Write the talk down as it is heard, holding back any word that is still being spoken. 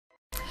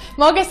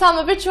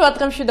მოგესალმებით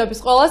შუადღემშვიდობის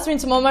ყველას,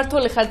 ვინც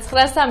მომართული ხარ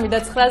 9:03 და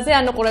 9-ზე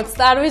ანუყურებთ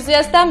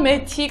სტარვიზიას და მე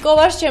თიკო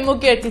ვარ,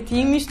 შემოგიერთით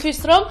იმისთვის,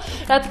 რომ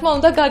რა თქმა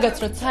უნდა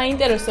გაგაცნოთ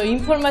საინტერესო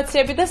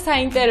ინფორმაციები და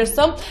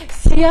საინტერესო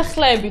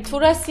სიახლეები. თუ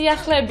რა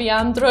სიახლეებია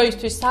ამ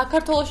დროისთვის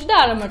საქართველოში და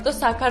არა მარტო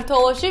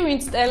საქართველოში,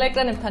 ვინც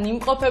ტელეკრანებთან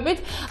იმყოფებით,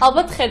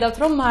 ალბათ ხედავთ,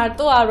 რომ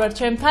მარტო არ ვარ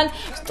ჩემთან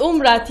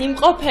სტუმრად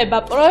იმყოფება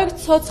პროექტ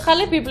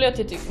ცოცხალი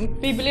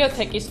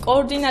ბიბლიოთეკის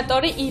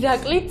კოორდინატორი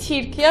ირაკლი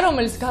თირქია,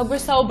 რომელიც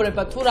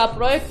გაგვესაუბრება თუ რა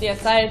პროექტია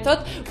საერთოდ,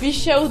 ვის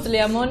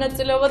შეუძლია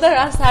მონაწილეობა და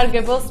რა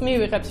სარგებელს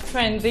მივიღებთ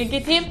ჩვენ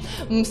რიგითი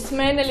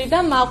მსმენელი და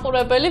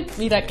მაყურებელი.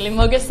 ირაკლი,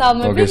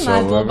 მოგესალმებით,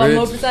 მადლობა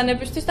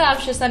მობრძანებისთვის და ამ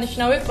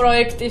შესანიშნავი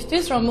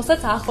პროექტისთვის,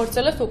 რომელსაც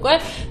ახორციელებთ უკვე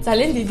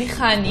ძალიან დიდი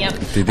ხანია.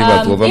 დიდი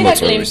მადლობა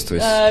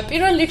მოწვევისთვის.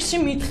 პირველ რიგში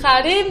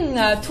მითხარი,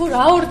 თუ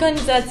რა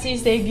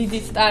ორგანიზაციის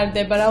ეგიდით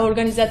ტარდება, რა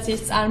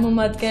ორგანიზაციის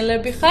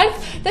წარმომადგენლები ხართ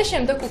და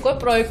შემდეგ უკვე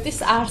პროექტის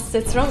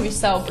არსზეც რომ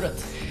ვისაუბროთ.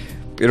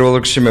 პირველ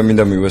რიგში მე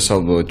მინდა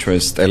მივესალმო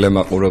ჩვენს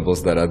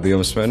ტელემაყურებელს და რადიო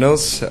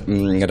მსმენელს,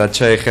 რაც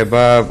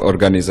შეეხება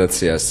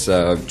ორგანიზაციას.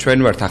 ჩვენ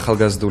ვართ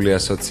ახალგაზრდული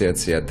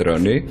ასოციაცია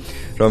დრონი,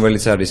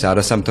 რომელიც არის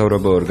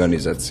არასამთავრობო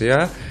ორგანიზაცია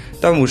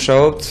და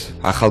მუშაობთ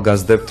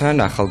ახალგაზრდებთან,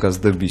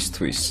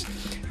 ახალგაზრდებისთვის.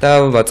 და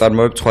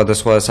ვაწარმოებთ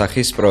სხვადასხვა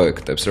სახის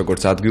პროექტებს,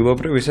 როგორც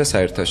ადგილობრივ, ისე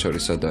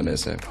საერთაშორისო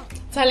დონეზე.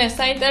 ძალიან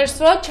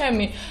საინტერესოა,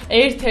 ჩემი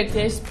ერთ-ერთი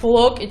ეს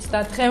ბლოკიც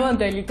და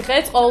დღევანდელი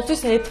დღეც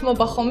ყოველთვის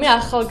ეთმობა ხოლმე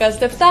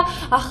ახალგაზრდებს და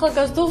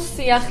ახალგაზრდულ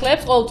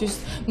სიახლეებს, ყოველთვის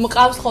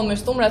მყავს ხოლმე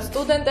სტუმრად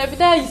სტუდენტები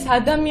და ის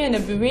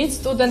ადამიანები, ვინც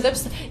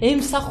სტუდენტებს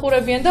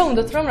ემსახურებიან და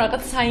უნდათ რომ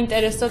რაღაც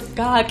საინტერესოდ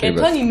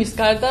გააკეთონ იმის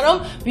გარდა, რომ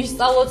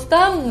ვისწავლოთ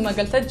და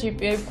მაგალითად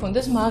GPA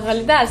გქონდეს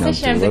მაღალი და ასე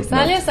შემდეგ.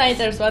 ძალიან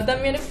საინტერესო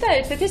ადამიანები და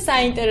ერთ-ერთი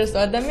საინტერესო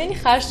ადამიანი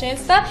ხარ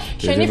შენს და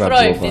შენი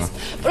პროექტის.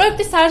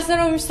 პროექტის არსზე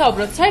რომ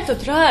ვისაუბროთ, საერთოდ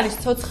რა არის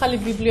ცოცხალი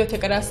ბიბლიოთეკა?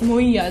 რას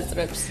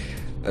მოიაზრებს?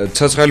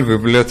 ცოცხალი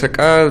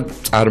ბიბლიოთეკა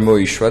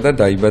წარმოიშვა და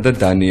დაიბადა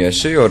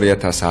დანიაში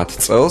 2010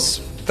 წელს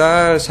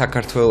და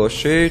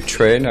საქართველოში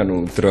ჩვენ, ანუ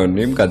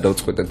დრონიმ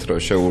გადავწყვიტეთ, რომ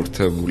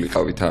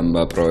შეუერთებულიყავით ამ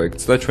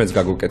პროექტს და ჩვენს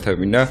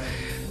გაგვეკეთებინა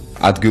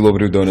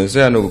ადგილობრივ დონეზე,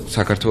 ანუ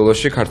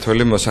საქართველოში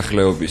ქართველი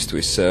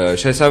მოსახლეობისთვის.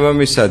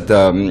 შესაბამისად,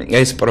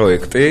 ეს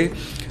პროექტი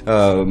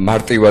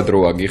მარტივად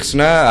რო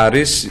აგიხსნა,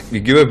 არის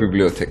იგივე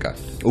ბიბლიოთეკა.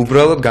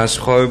 უბრალოდ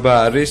განსხვავება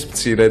არის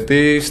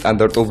მცირედი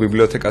სტანდარტულ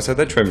ბიბლიოთეკასა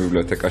და ჩვენ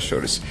ბიბლიოთეკას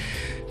შორის.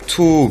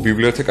 თუ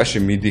ბიბლიოთეკაში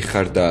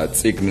მიდიხარ და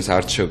წიგნს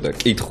არჩევ და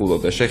კითხულობ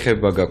და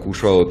შეხება გაქვს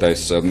უშუალოდ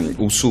ეს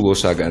უსულო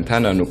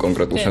საგანთან, ანუ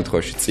კონკრეტულ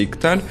შემთხვევაში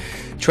წიგნთან,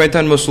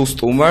 ჩვენთან მოსულ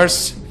სტუმარს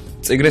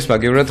წიგნის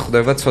მაგივრად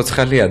ხვდება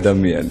ცოცხალი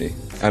ადამიანი.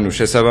 ანუ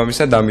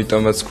შესაბამისად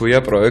ამიტომაც ქვია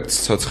პროექტს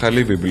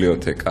ცოცხალი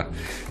ბიბლიოთეკა.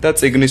 და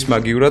წიგნის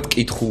მაგივრად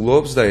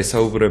კითხულობს და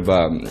ესაუბრება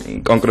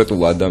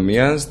კონკრეტულ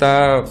ადამიანს და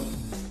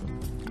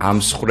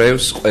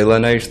ამსხრევს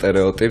ყველანაირ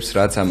სტერეოტიპს,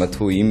 რაც ამა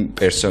თუ იმ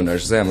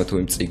პერსონაჟზე, ამა თუ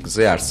იმ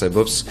წიგნზე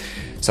არსებობს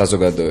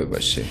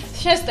საზოგადოებაში.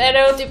 შენ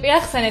სტერეოტიპი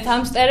ახსენეთ,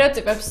 ამ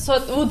სტერეოტიპებს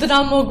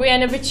უდრამ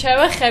მოგვიანებით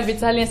შევეხები,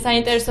 ძალიან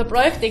საინტერესო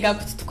პროექტი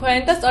გაქვთ თქვენ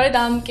და სწორედ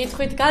ამ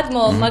კითხვით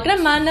გადმოვალ, მაგრამ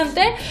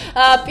მანამდე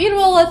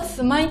პირველად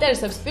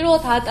მაინტერესებს,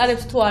 პირველად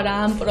ატარებს თუ არა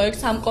ამ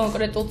პროექტს, ამ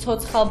კონკრეტულ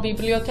ცოცხალ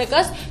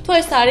ბიბლიოთეკას, თუ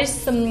ეს არის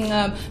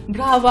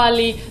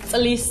მრავალი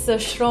წლის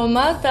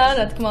შრომა და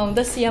რა თქმა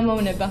უნდა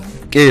სიამოვნება.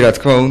 კი, რა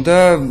თქმა უნდა,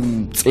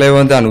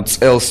 წლევანდ, ანუ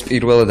წელს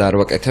პირველად არ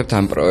ვაკეთებთ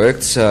ამ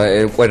პროექტს,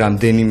 უკვე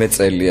რამდენიმე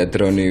წელია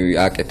დრონი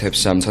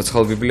აკეთებს ამ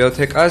ცოცხალ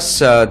ბიბლიოთეკას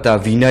და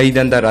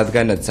ვინაიდან და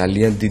რადგანაც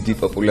ძალიან დიდი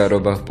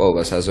პოპულარობა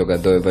ჰპოვა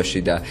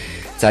საზოგადოებაში და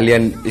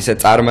ძალიან ისე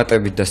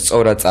წარმატებით და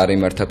სწორად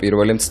წარიმართა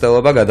პირველი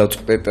მცდელობა,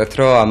 გადავწყვეტეთ,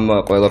 რომ ამ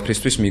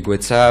ყველაფრისთვის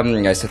მიგვეცა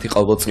ესეთი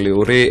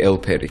ყოველწლიური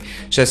ელფერი.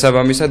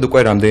 შესაბამისად,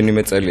 უკვე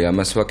რამდენიმე წელი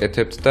ამას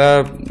ვაკეთებთ და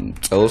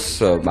წელს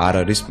არ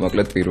არის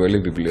მოკლედ პირველი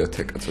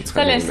ბიბლიოთეკა ცოცხალი.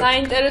 ძალიან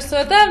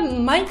საინტერესოა და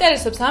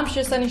მაინტერესებს ამ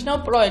შესანიშნავ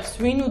პროექტს,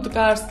 ვინ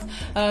უდგარს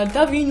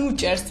და ვინ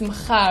უჭერს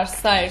მხარს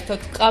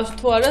საერთოდ, ყავს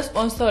თუ არა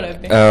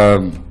სპონსორები?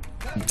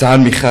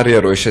 ძალიან მიხარია,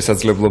 რომ ეს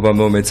შესაძლებლობა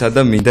მომეცა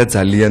და მინდა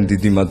ძალიან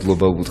დიდი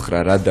მადლობა უთხრა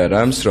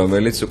რადარამს,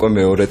 რომელიც უკვე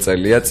მეორე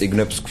წელია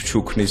წიგნებს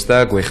გვჩუქნის და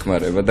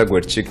გვეხმარება და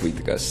გვერდში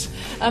გვიდგას.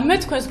 მე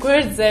თქვენს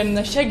გვერდზე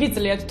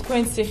შეგიძლიათ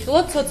თქვენ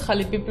სიხილოთ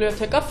ცოცხალი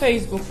ბიბლიოთეკა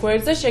Facebook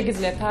გვერდზე,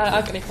 შეგიძლიათ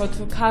აკრიფოთ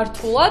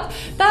ქართულად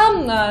და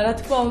რა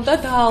თქმა უნდა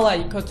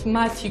დაალაიქოთ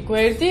მათი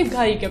გვერდი,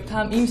 გაიგებთ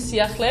იმ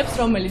სიახლეებს,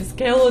 რომელიც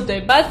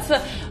გელოდებათ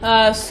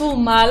სულ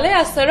მალე,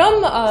 ასე რომ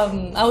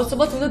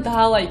აუცილებლად უნდა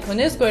დაალაიქონ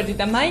ეს გვერდი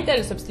და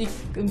მაინტერესებს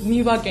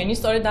მივაგენი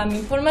სწორედ ამ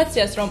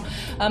ინფორმაციას, რომ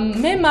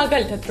მე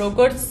მაგალითად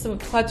როგორც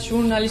თქვათ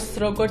ჟურნალისტს,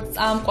 როგორც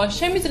წამყვანს,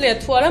 შემიძლია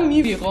თუ არა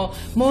მივიღო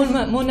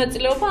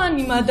მონაწილეობა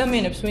იმ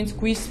ადამიანებს, ვინც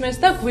გვისმენს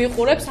და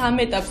გვიყურებს ამ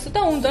ეტაპზე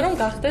და უნდა რომ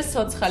გახდეს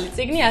ცოცხალი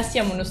წიგნი,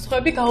 ასიამოვნოს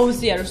სხვები,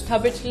 გაუზიაროს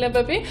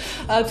თავშეჭილებები,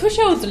 თუ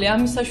შეუძლია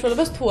ამის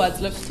საშუალებას თუ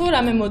აძლევს, თუ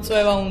რამე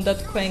მოწვევა უნდა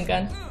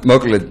თქვენგან.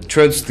 მოკლედ,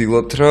 ჩვენ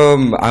ვცდილობთ, რომ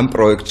ამ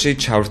პროექტში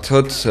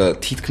ჩავრთოთ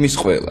თითქმის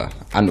ყველა.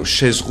 ანუ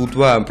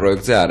შეზღუდვა ამ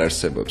პროექტზე არ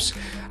არსებობს.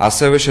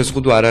 ასევე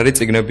შეზღუდვა არ არის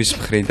წიგნების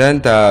მხრიდან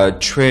და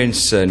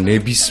ჩვენს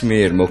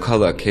ნებისმიერ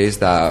მოქალაქეს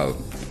და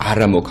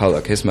არა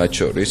მოქალაქეს მათ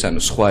შორის, ანუ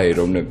სხვა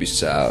ეროვნების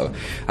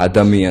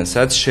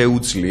ადამიანსაც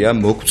შეუძლია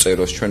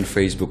მოგწეროს ჩვენ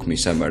Facebook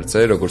მისამართზე,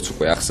 როგორც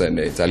უკვე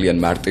ახსენე, ძალიან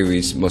მარტივი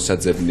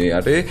მოსაძებნი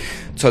არის,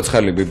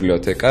 ცოცხალი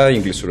ბიბლიოთეკა,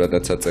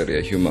 ინგლისურადაც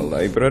აწერია Human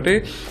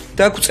Library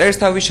და წერს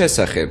თავის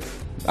შესახებ.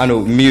 ანუ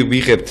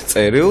მივიღებთ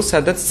წერილს,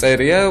 სადაც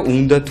წერია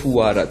უნდა თუ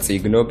არა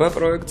წიგნობა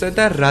პროექტზე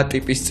და რა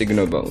ტიპის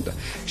წიგნობა უნდა.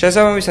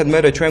 შესაბამისად, მე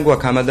ჩვენ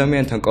გვაქვს ამ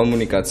ადამიანთან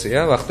კომუნიკაცია,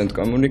 ვახდენთ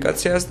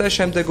კომუნიკაციას და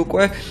შემდეგ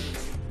უკვე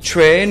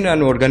ჩვენ,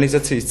 ანუ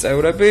ორგანიზაციის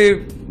წევრები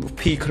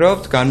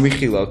ვფიქრობთ,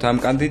 განვიხილავთ ამ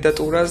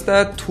კანდიდატურას და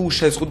თუ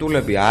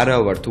შეზღუდულები არა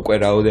ვართ უკვე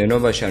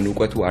რაოდენობაში, ანუ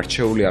უკვე თუ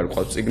არჩეული არ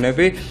გვყავს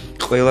წიგნები,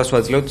 ყველას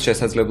ვაძლევთ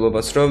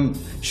შესაძლებლობას, რომ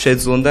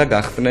შეძლონ და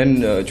გახდნენ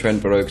ჩვენ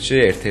პროექტში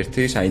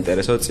ერთ-ერთი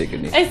საინტერესო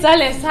წიგნი. ეს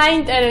ძალიან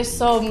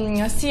საინტერესო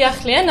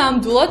სიახლეა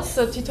ნამდვილად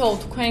თითოეულ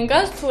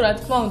თქვენგანს, თუ რა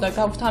თქმა უნდა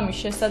გაქვთ ამის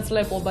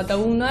შესაძლებლობა და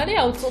უნარი,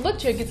 აუცილებლად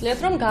შეგიძლიათ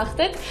რომ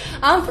გახდეთ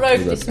ამ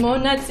პროექტის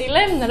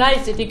მონაწილე. რა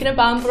იცით, იქნებ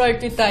ამ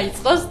პროექტით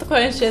დაიწყოს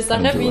თქვენ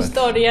შესახებ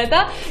ისტორია და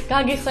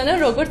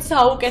გაგიხსენებთ როგორც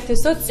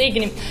საუკეთესო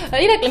წიგნი.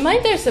 ირაკლი,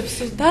 მაინტერესებს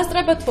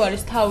დასწრება თუ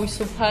არის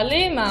თავისუფალი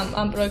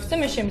ამ პროექტზე,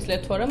 მე შემიძლია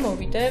თუ არა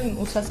მოვიდე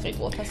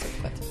უსასყიდლოდ, ასე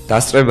ვთქვათ.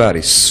 დასწრება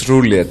არის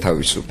სრულიად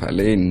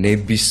თავისუფალი,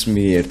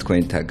 ნებისმიერ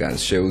თქვენთაგან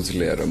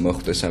შეუძლია რომ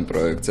მოხვდეს ამ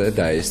პროექტზე,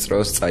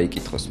 დაესწროს,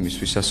 წაიკითხოს მის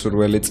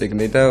ვისასურველი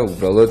წიგნი და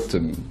უბრალოდ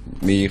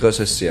მიიღოს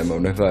ეს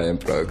სიამოვნება ამ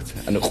პროექტზე.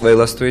 ანუ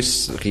ყველასთვის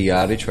ღია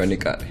არის ჩვენი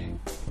კარი.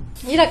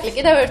 ირაკლი,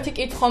 კიდევ ერთი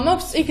კითხვა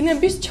მაქვს,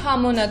 წიგნების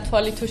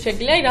ჩამონათვალი თუ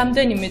შეგიძლია,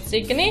 რამდენიმე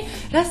წიგნი,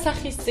 რა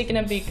სახის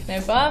წიგნები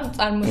იქნება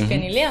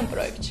წარმოდგენილი ამ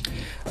პროექტში?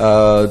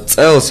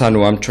 წელს, ანუ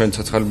ამ ჩვენ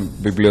ცოცხალ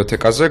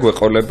ბიბლიოთეკაზე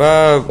გვეყოლება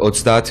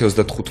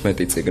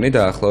 30-35 წიგნი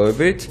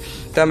დაახლოებით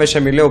და მე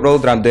შემიძლია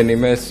უბრალოდ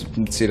რამდენიმე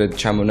მცირე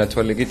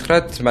ჩამონათვალი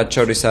გითხრათ, მათ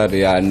შორის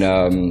არიან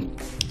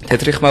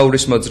თეთრი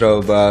ხმაურის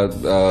მოძრაობა,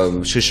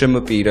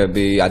 შშმ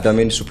პირები,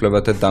 ადამიანის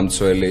უფლებათა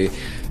დამცველი,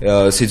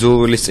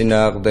 სიძულვილის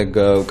წინააღმდეგ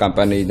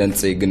კამპანიიდან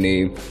წიგნი,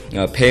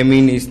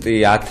 ფემინისტი,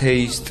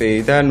 ათეისტი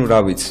და ნუ რა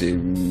ვიცი,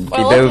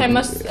 კიდევ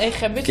თემას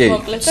ეხებით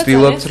მოკლედ და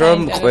ვცდილობთ რომ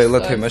ყველა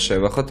თემა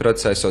შევახოთ, რაც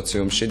აი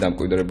სოციუმში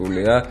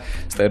დამკვიდრებულია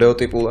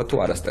სტერეოტიპულად თუ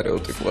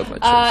არასტერეოტიპულად მათ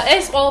შორის.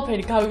 ეს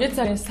ყველაფერი გავიგეთ,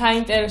 ძალიან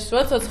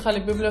საინტერესოა, ცოცხალი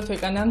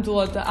ბიბლიოთეკა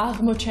ნამდვილად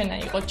აღმოჩენა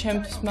იყო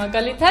ჩემთვის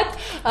მაგალითად,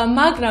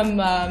 მაგრამ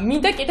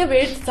მინდა კიდევ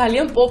ერთ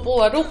ძალიან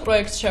პოპულარულ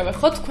პროექტს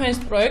შევეხოთ, თქვენს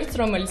პროექტს,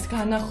 რომელიც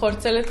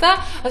განახორციელეთ და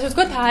ასე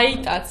ვთქვათ,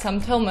 აიტაცა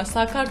მთელმა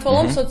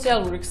საქართველოს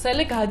სოციალური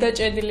ქსელი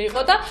გადაჭედილი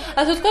იყო და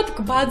ასე ვთქვათ,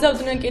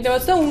 გვაძავდნენ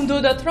კიდევაც და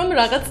უნდათ რომ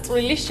რაღაც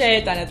წვლილი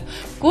შეეტანათ.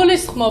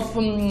 გულისხმობ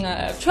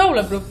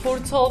ჩვეულებრივ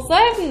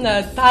ფურცელზე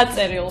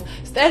დაწერილ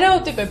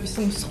სტერეოტიპების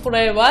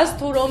მსხრევას,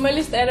 თუ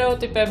რომელი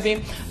სტერეოტიპები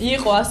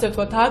იყო ასე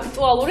ვთქვათ,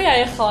 აქტუალური,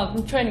 აი ახლა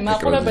ჩვენი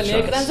მაყურებელი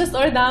ეკრანზე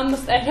სწორედ ამ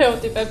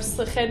სტერეოტიპებს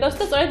ხედავს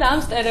და სწორედ ამ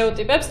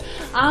სტერეოტიპებს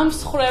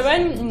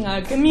ამსხრევენ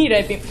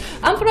გმირები.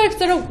 ამ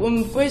პროექტზე რომ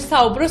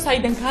გვესაუბრო,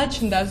 საიდან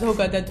გაჩნდა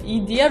ზოგადად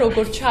იდეა,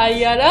 როგორ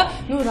ჩაიარა,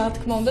 ნუ რა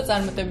თქმა უნდა,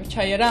 წარმატებით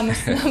ჩაიარა,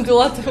 ამას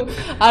ნამდვილად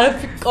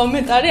არაფერი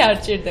კომენტარი არ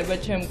ჭირდება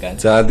ჩემგან.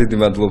 ძალიან დიდი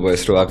მადლობა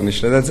ეს რომ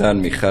აღნიშნე და ძალიან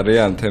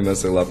მიხარია ამ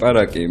თემაზე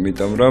ლაპარაკი,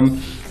 იმიტომ რომ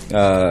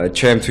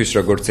ჩემთვის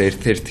როგორც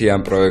ერთ-ერთი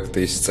ამ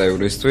პროექტის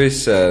წევრისთვის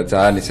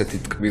ძალიან ისეთი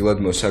ტკბილად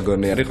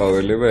მოსაგონი არის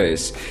ყოველივე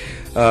ეს.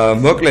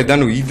 მოკლედ,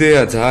 ანუ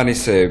იდეა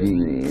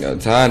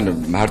ძალიან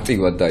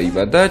მარტივად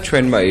დაიბადა,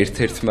 ჩვენმა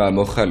ერთ-ერთმა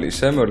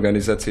მოხალისემ,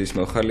 ორგანიზაციის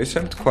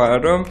მოხალისემ თქვა,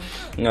 რომ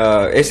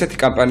ესეთი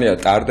კამპანია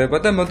ტარდება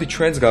და მოდი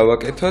ჩვენც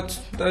გავაკეთოთ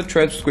და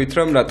ჩვენც ვთქვით,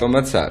 რომ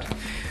რატომაც არ.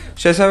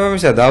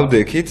 შესაბამისად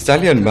ავდექით,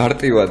 ძალიან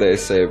მარტივად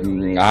ესე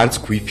არც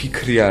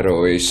გვიფიქრია, რომ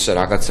ეს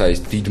რაღაცა ის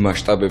დიდ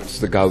მასშტაბებს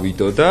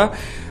გავიდო და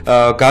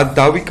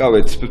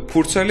დავიკავეთ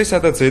ფურცელი,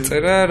 სადაც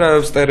ეწერა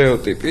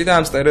სტერეოტიპი და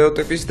ამ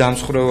სტერეოტიპის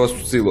დამსხვრევას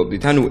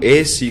ვცდილობდით. ანუ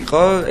ეს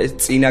იყო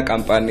წინა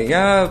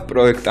კამპანია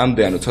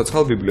პროექტამდე, ანუ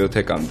ცოცხალ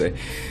ბიბლიოთეკამდე.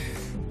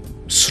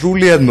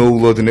 სრულიად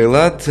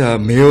მოულოდნელად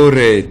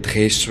მეორე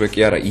დღესვე კი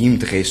არა, იმ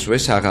დღესვე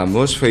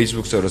საღამოს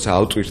Facebook-ზე როცა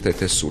ავტვირთეთ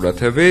ეს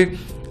სურათები,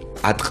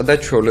 ატყდა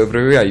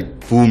ჩვეულებრივი აი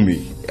ბუმი.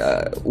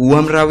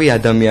 უამრავი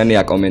ადამიანი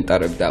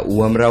აკომენტარებდა,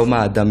 უამრავმა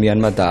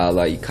ადამიანმა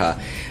დაალაიქა,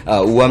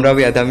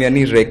 უამრავი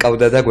ადამიანი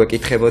რეკავდა და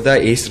გვეკითხებოდა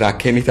ეს რა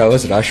ქენით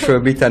ავას რა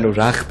შვებით, ანუ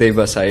რა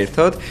ხდება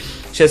საერთოდ.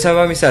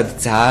 შესაბამისად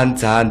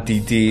ძალიან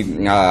დიდი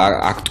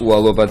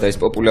აქტუალობა და ეს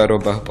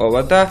პოპულარობა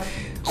ჰპოვა და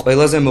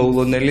ყველაზე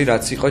მოულოდნელი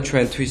რაც იყო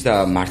ჩვენთვის და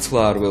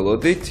მართლა არ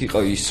ველოდით, იყო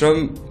ის რომ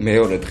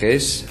მეორე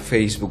დღეს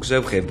Facebook-ზე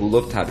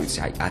ვღებულობთ, არ ვიცი,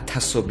 აი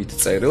 1000-ობით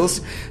წერილს,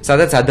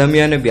 სადაც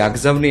ადამიანები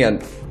აგზავნიან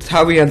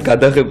თავიანთ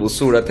გადაღებულ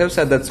სურათებს,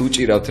 სადაც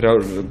უჭირავთ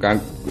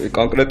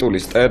კონკრეტული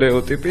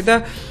სტერეოტიპი და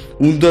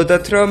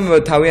უნდათ რომ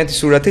თავიანთი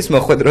სურათის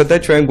მოხვედროდა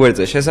ჩვენ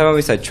გვერდზე.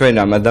 შესაბამისად ჩვენ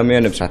ამ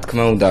ადამიანებს რა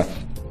თქმა უნდა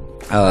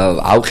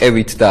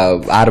ავყევით და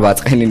არ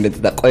ვაწყენინეთ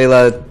და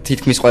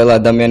თითქმის ყველა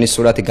ადამიანის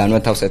სურათი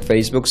განვათავსეთ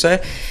Facebook-ზე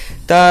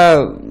და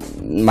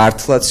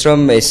მართლაც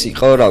რომ ეს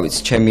იყო, რა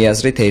ვიცი, ჩემი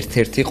აზრით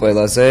ერთ-ერთი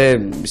ყველაზე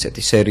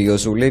ისეთი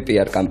სერიოზული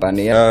PR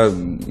კამპანია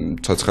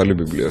ცოცხალი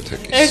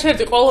ბიბლიოთეკის.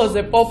 ერთ-ერთი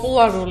ყველაზე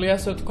პოპულარული,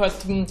 ასე ვთქვათ,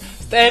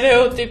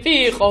 სტერეოტიპი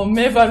იყო,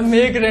 მე ვარ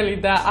მეგრელი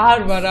და არ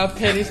ვარ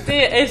აფერისტი,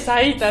 ეს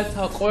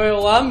აიტაცა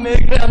ყველა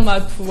მეგრელმა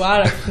თუ არ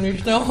აქვს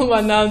მნიშვნელობა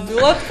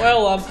ნამდვილად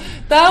ყველამ.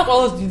 და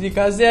ყველაზე დიდი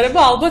გაზიარება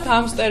ალბათ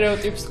ამ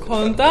სტერეოტიპს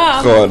ჰქონდა,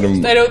 ამ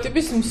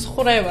სტერეოტიპის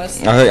მსხრევას.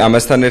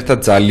 ამასთან ერთად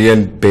ძალიან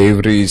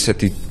ბევრი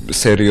ისეთი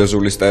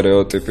სერიოზული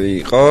სტერეოტიპი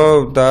იყო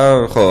და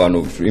ხო, ანუ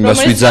იმას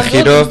ვიძახი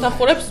რომ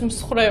მსახურებს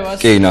მსხრევას.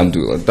 კი,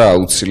 ნამდვილად და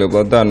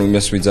აუცილებლად და ანუ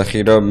იმას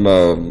ვიძახი რომ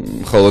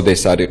მხოლოდ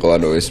ეს არ იყო,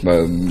 ანუ ეს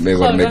მე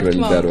ვარ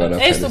მეგრელი და არ ვარ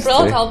აფერისტი. ეს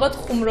უბრალოდ ალბათ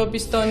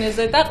ხუმრობის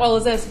დონეზე და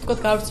ყველაზე ასე ვთქვათ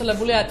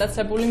გავრცელებული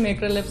ატაცებული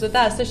მეგრელებზე და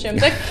ასე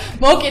შემდეგ.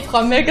 მოკითხვა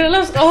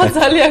მეგრელებს ყველა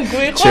ძალიან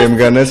გვიყვარს.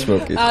 ჩემგანაც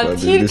მოკითხვა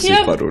დიდი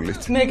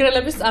სიყვარულით.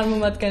 მეგრელების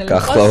წარმომადგენელი.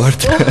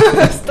 გახლავართ.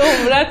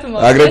 სტუმრად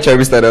მოხდა. აგრეთ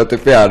ჩემი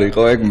სტერეოტიპი არ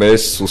იყო, ეგ მე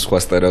სულ სხვა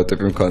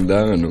სტერეოტიპი მქონდა,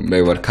 ანუ მე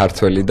ვარ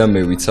ქართველი და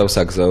მე ვიცავ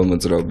საგზაო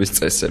მოძრაობის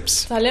წესებს.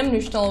 ძალიან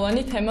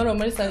მნიშვნელოვანი თემა,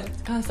 რომელიც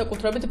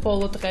განსაკუთრებით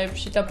ბოლო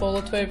დღეებში და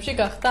ბოლო თვეებში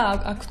გახდა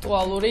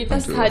აქტუალური და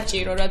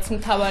საჭირო, რაც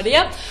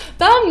მთავარია.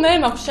 და მე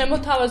მაქვს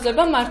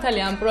შემოთავაზება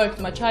მართალია ამ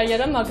პროექტმა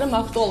ჩაიარა, მაგრამ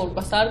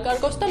აქტუალურობას არ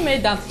კარგავს და მე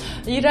და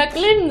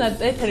ირაკლი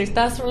ეთერის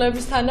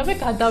დასრულებისთანავე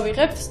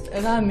გადავიღებთ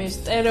რამე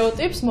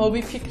სტერეოტიპს,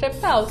 მოვიფიქრებთ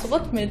და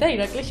აუცილებლად მე და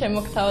ირაკლი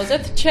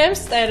შემოგთავაზებთ ჩემს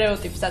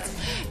სტერეოტიპსაც.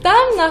 და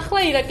ნახლა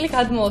ირაკლი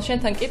გადმოვალ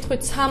შენთან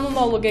კითხვით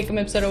სამომავლო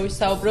გეგმებზე რო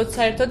ვისაუბროთ,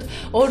 საერთოდ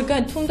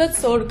თუნდაც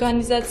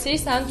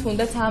ორგანიზაციის ან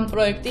თუნდაც ამ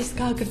პროექტის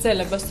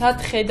გაგრძელება სად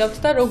ხედავთ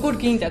და როგორ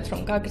გინდათ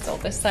რომ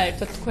გაგრძელდეს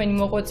საერთოდ თქვენი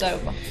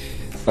მოღვაწეობა?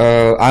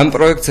 ამ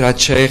პროექტს რაც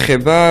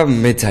შეეხება,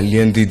 მე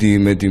ძალიან დიდი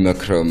იმედი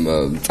მაქვს, რომ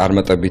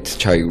წარმატებით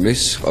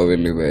ჩაივლის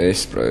ყოველივე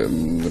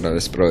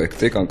ეს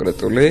პროექტი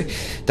კონკრეტული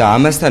და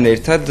ამასთან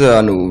ერთად,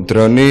 ანუ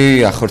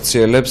დრონი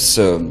ახორციელებს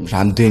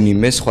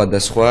რამდენიმე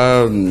სხვადასხვა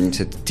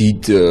ისეთ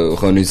დიდ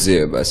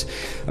ღონისძიებას.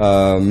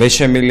 მე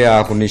შემიძლია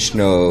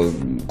აღვნიშნო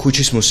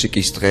ქუჩის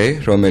მუსიკის დღე,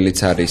 რომელიც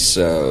არის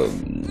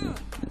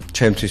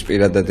ჩემთვის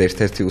პირადად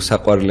ერთ-ერთი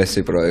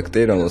უსაყვარლესი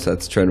პროექტი, რომელსაც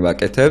ჩვენ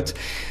ვაკეთებთ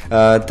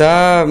და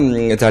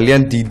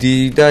ძალიან დიდი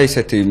და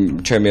ისეთი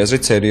ჩემი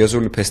აზრით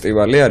სერიოზული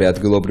ფესტივალი არის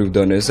ადგილობრივ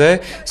დონეზე,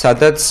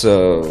 სადაც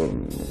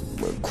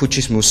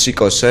ქუჩის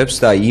მუსიკოსებს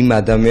და იმ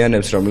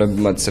ადამიანებს,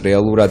 რომლებმაც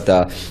რეალურად და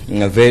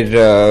ვერ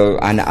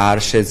ან არ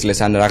შეძლეს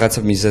ან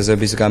რაღაცა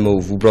მიზეზების გამო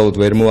უბრალოდ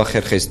ვერ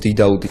მოახერხეს დიდ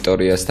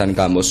აუდიტორიასთან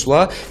გამოსვლა,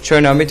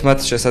 ჩვენ ამით მათ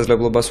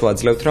შესაძლებლობას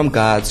ვაძლევთ, რომ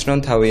გააცნონ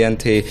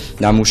თავიანთი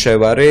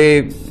ნამუშევარი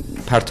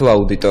ფართო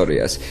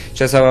აუდიტორიას.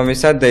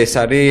 შესაბამისად, ეს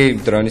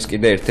არის დრონის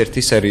კიდე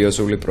ერთ-ერთი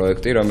სერიოზული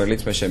პროექტი,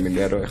 რომელიც მე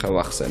შემიძლია რომ ეხა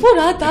ვახსენო. თუ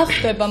რა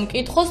დახდება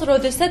მკითხოს,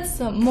 როდესაც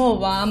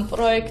მოვა ამ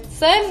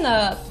პროექტზე,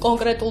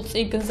 კონკრეტულ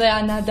წიგნზე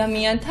ან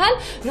ადამიანთან,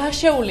 რა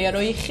შეუძლია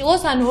რომ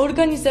იხილოს, ან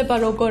ორგანიზება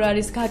როგორ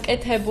არის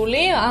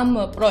გაკეთებული ამ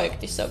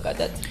პროექტის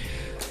ზოგადად?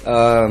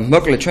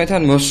 მოკლედ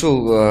ჩვენთან მოსულ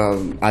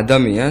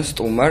ადამიანს,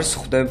 სტუმარს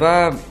ხვდება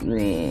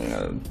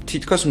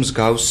თითქოს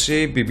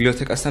მსგავსი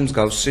ბიბლიოთეკასთან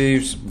მსგავსი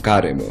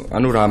გარემო.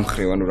 ანუ რა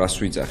მხრივ, ანუ რას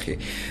ვიძახი.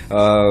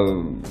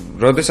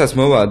 როდესაც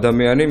მოვა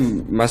ადამიანი,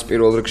 მას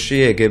პირველ რიგში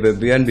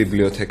ეგებებიან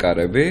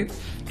ბიბლიოთეკარები,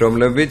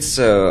 რომლებიც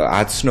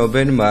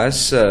აცნობენ მას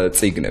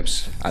წიგნებს,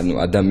 ანუ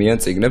ადამიან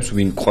წიგნებს,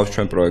 ვინ ყავს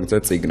ჩვენ პროექტზე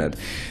წიგნად.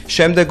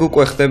 შემდეგ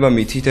უკვე ხდება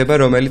მითითება,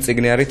 რომელი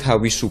წიგნი არის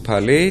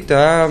თავისუფალი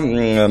და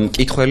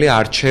მკითხველი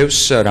არჩევს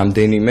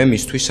რამდენიმე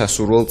მისთვის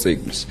სასურველ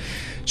წიგნს.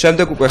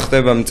 შემდეგ უკვე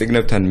ხდება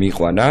წიგნებთან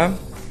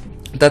მიყვანა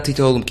და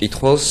თითოეულ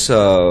მკითხველს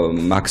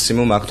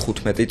მაქსიმუმ აქვს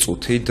 15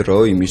 წუთი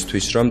დრო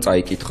იმისთვის, რომ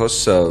წაიკითხოს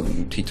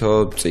თითო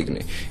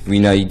წიგნი.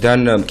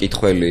 ვინაიდან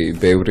მკითხველი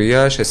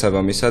ბევრია,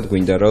 შესაბამისად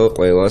გვინდა რომ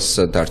ყველას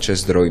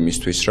დარჩეს დრო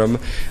იმისთვის, რომ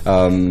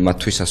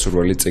მათთვის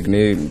სასურველი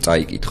წიგნი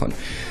წაიკითხონ.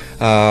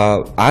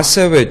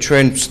 ასევე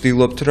ჩვენ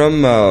ვცდილობთ, რომ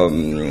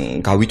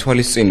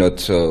გავითვალისწინოთ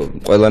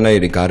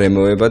ყველანაირი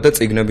გარემოება და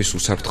წიგნების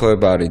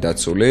უსაფრთხოება არის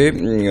დაცული.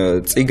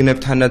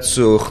 წიგნებთანაც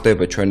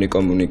ხდება ჩვენი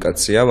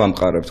კომუნიკაცია,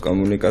 ვამყარებთ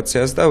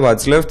კომუნიკაციას და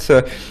ვაძლევთ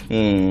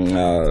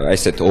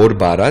ესეთ ორ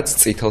ბარათს,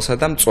 წითელსა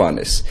და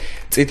მწვანეს.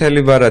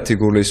 წითელი ბარათი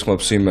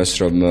გულისხმობს იმას,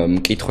 რომ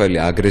მკითხველი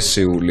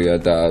აგრესიულია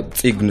და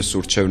წიგნს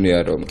ურჩევნია,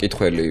 რომ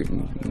მკითხველი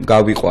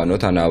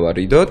გავიყვანოთ ან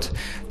ავარიდოთ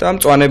და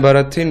მწვანე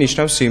ბარათი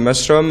ნიშნავს იმას,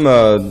 რომ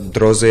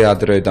დროზე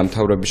ადრე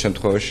დამთავრების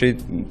შემთხვევაში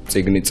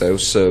წიგნი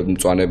წევს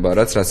მწვანე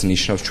ბარათს, რაც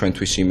ნიშნავს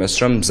ჩვენთვის იმას,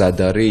 რომ მზად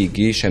არის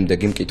იგი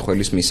შემდეგი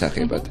მკითხველის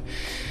მისაღებად.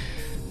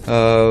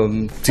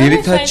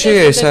 ძირითადში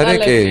ეს არის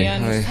კი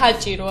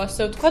საჭირო,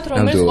 ასე ვთქვათ,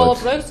 რომელიც ყველა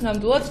პროექტს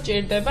ნამდვილად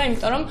ჭირდება,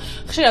 იმიტომ რომ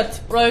ხშირად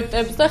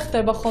პროექტებზე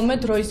ხდება ხოლმე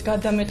დროის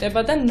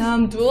გადამეტება და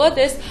ნამდვილად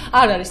ეს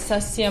არ არის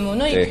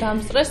სასიამოვნო იქ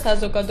დამსწრეს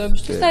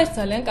საზოგადოებისთვის და ეს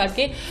ძალიან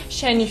კარგი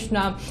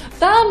შენიშვნაა.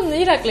 და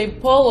ირაკლი,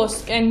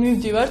 ბოლოსკენ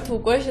მივდივართ,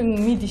 უკვე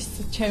მიდის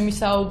ჩემი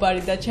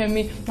საუბარი და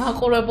ჩემი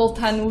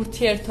მაყურებელთან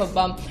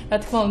ურთიერთობა, რა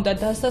თქმა უნდა,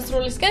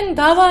 დასასრულისკენ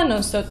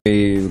დავანონსოთ.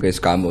 ეს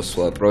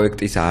გამოსვლა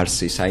პროექტის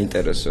არსი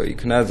საინტერესო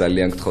იქნა,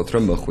 ძალიან გთხოვთ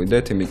რომ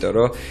მოხვიდეთ, იმიტომ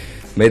რომ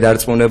მე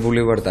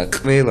დარწმუნებული ვარ და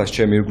ყველა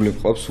ჩემი ირგვლივ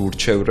მყოფს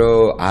ურჩევ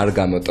რომ არ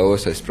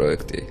გამოტოვოს ეს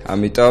პროექტი.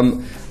 ამიტომ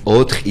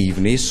 4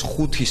 ივნის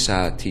 5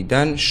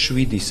 საათიდან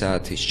 7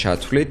 საათის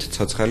ჩათვლით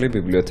ცოცხალი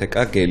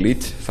ბიბლიოთეკა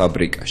გელით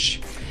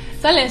ფაბრიკაში.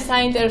 ძალიან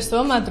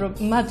საინტერესოა,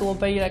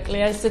 მადლობა ირაკლი,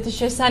 ესეთი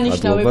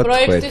შესანიშნავი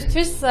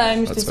პროექტისთვის,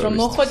 იმისთვის რომ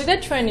მოხვედი და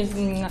ჩვენი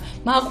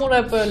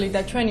მაყურებელი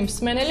და ჩვენი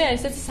მსმენელი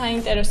ესეთი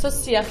საინტერესო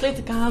სიახლით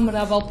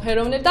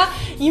გამრავალფეროვნე და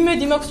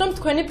იმედი მაქვს რომ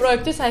თქვენი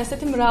პროექტი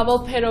ესეთი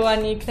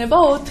მრავალფეროვანი იქნება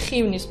 4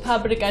 ივნის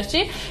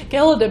ფაბრიკაში.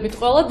 გელოდებით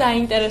ყველა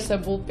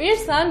დაინტერესებულ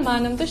პირს, ან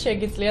მანამდე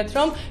შეგიძლიათ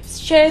რომ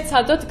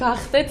შეეცადოთ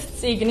გახდეთ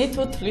წიგნი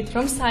თუ თვლით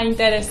რომ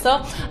საინტერესო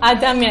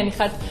ადამიანი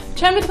ხართ.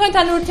 ჩემი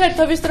თქვენთან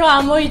ურთიერთობის დრო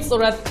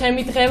ამოიწურათ,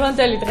 ჩემი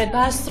დღევანდელი დღე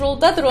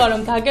დასრულდა, დროა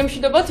რომ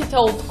დაგემშვიდობოთ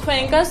თითოეულ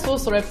თქვენგანს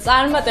უსურვებ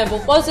წარმატებულ,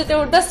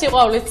 პოზიტიურ და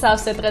სიყვარულით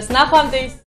სავსე დღეს. ნახვამდის.